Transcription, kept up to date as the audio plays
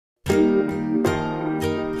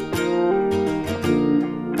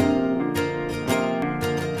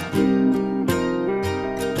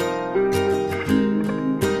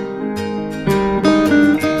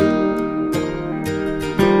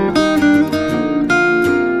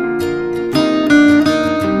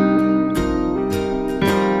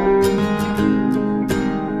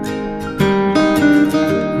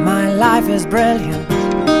brilliant.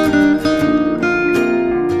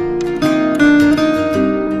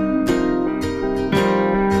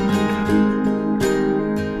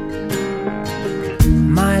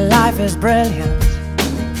 My life is brilliant.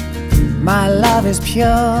 My love is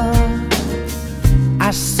pure.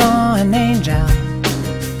 I saw an angel,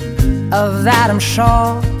 of that I'm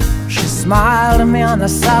sure. She smiled at me on the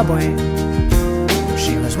subway.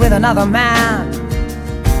 She was with another man,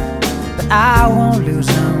 but I won't lose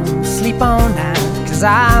no sleep on that, 'cause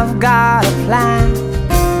I've got a plan.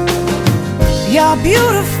 You're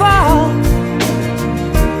beautiful.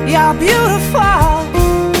 You're beautiful.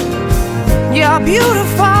 You're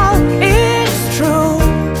beautiful. It's true.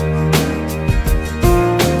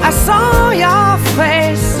 I saw your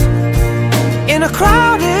face in a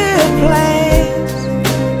crowded place,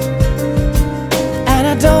 and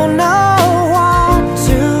I don't know what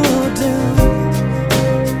to do,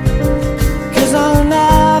 'cause I'll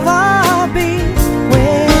never be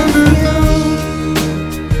with you.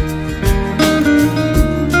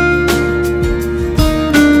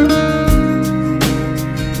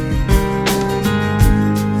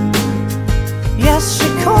 Yes, she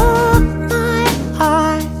caught my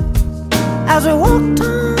eye as we walked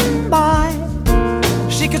on by.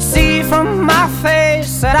 She could see from my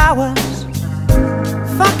face that I was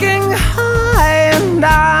fucking high, and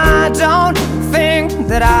I don't think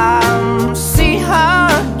that I'll see her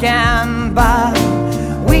again, but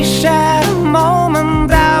we shared a moment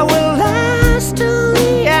that will last till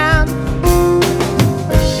the end.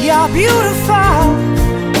 You're beautiful.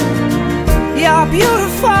 You're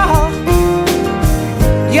beautiful.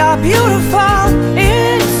 You're beautiful.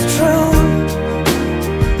 It's true.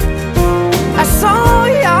 I saw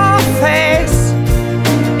your face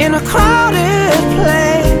in a crowded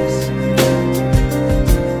place,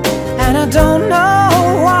 and I don't know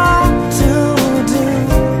what to do,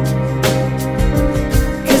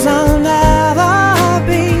 'cause I'll never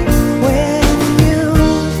be with you.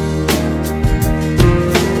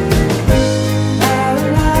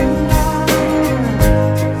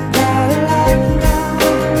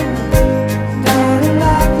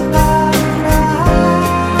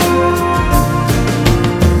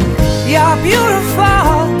 You're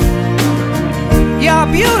beautiful. You're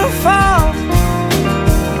beautiful.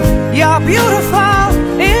 You're beautiful.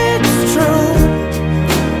 It's true.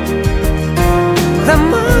 There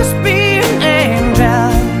must be an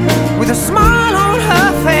angel with a smile on her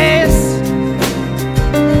face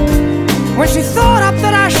when she thought up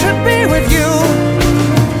that I should be with you.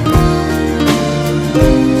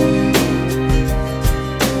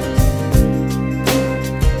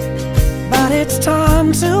 But it's time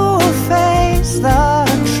to face the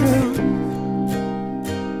truth.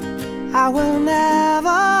 I will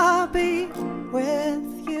never be with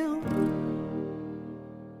you.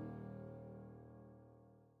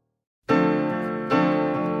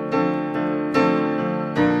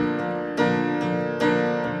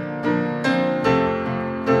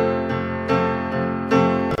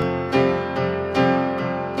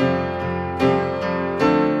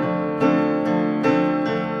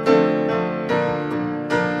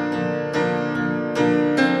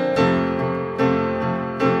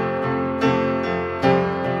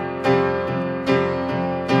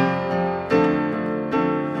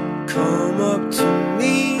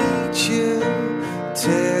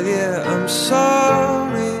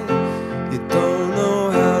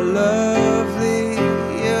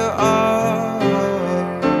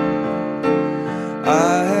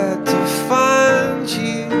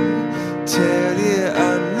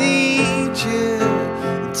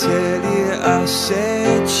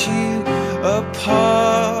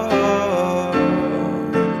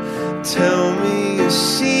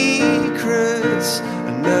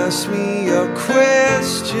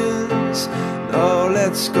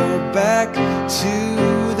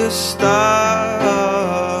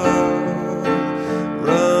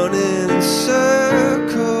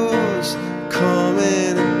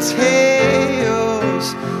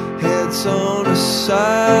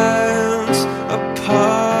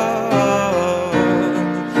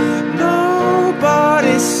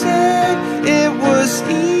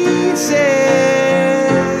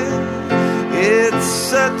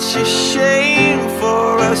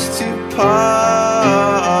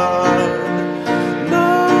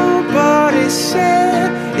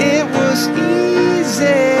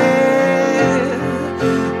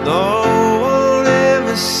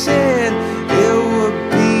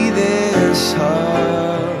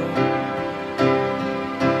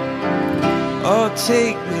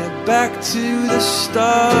 Take me back to the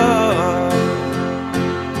start.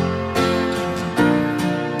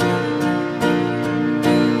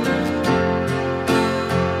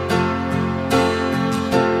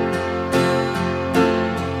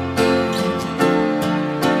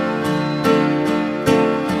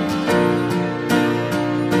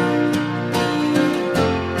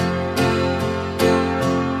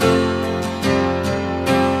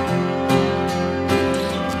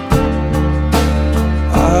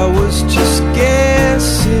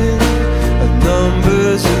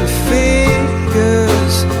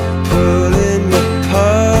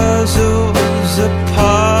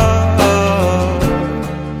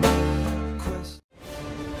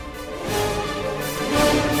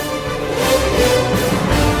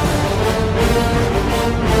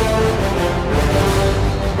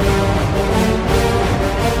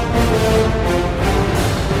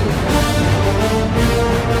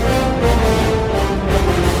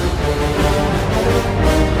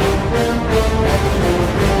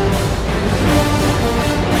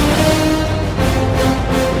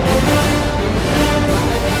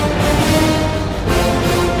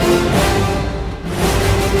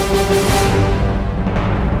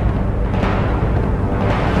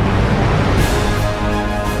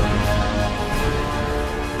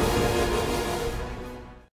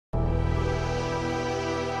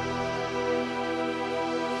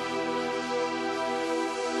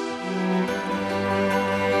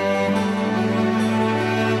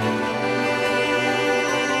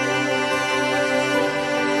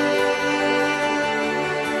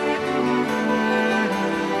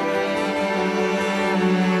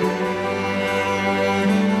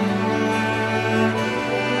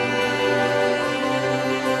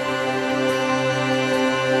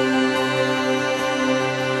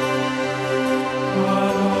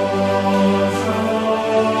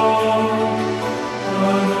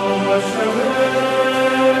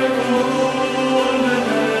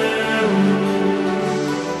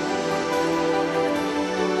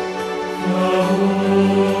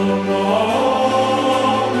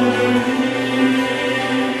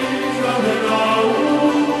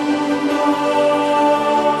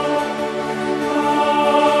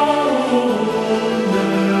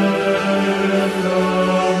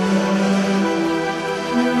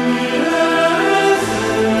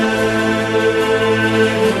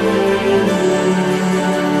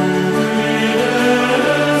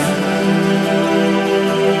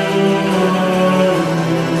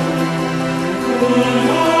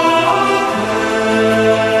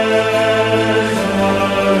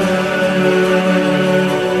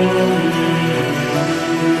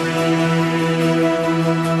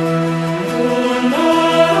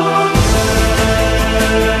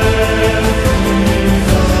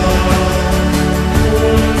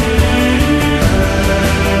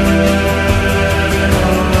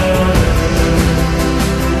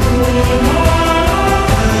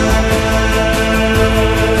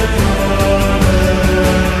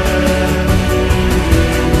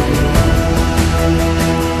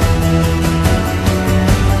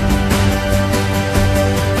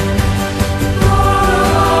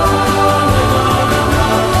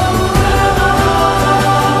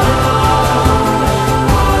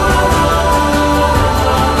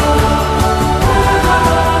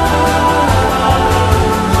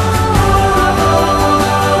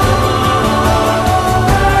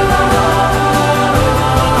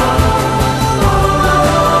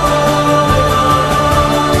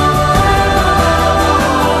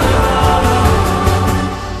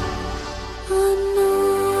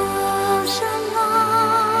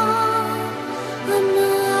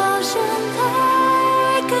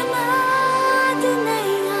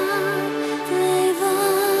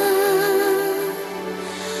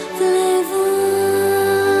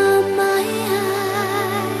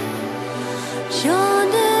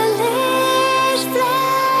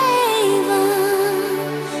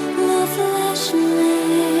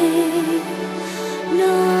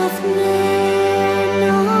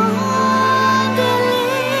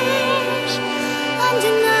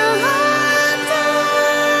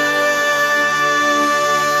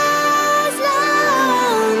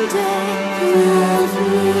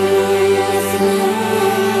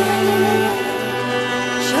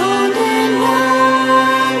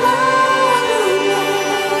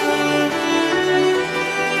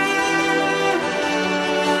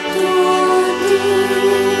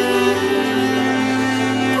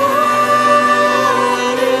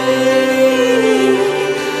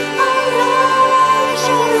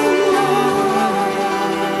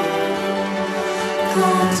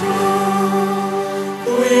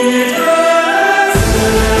 We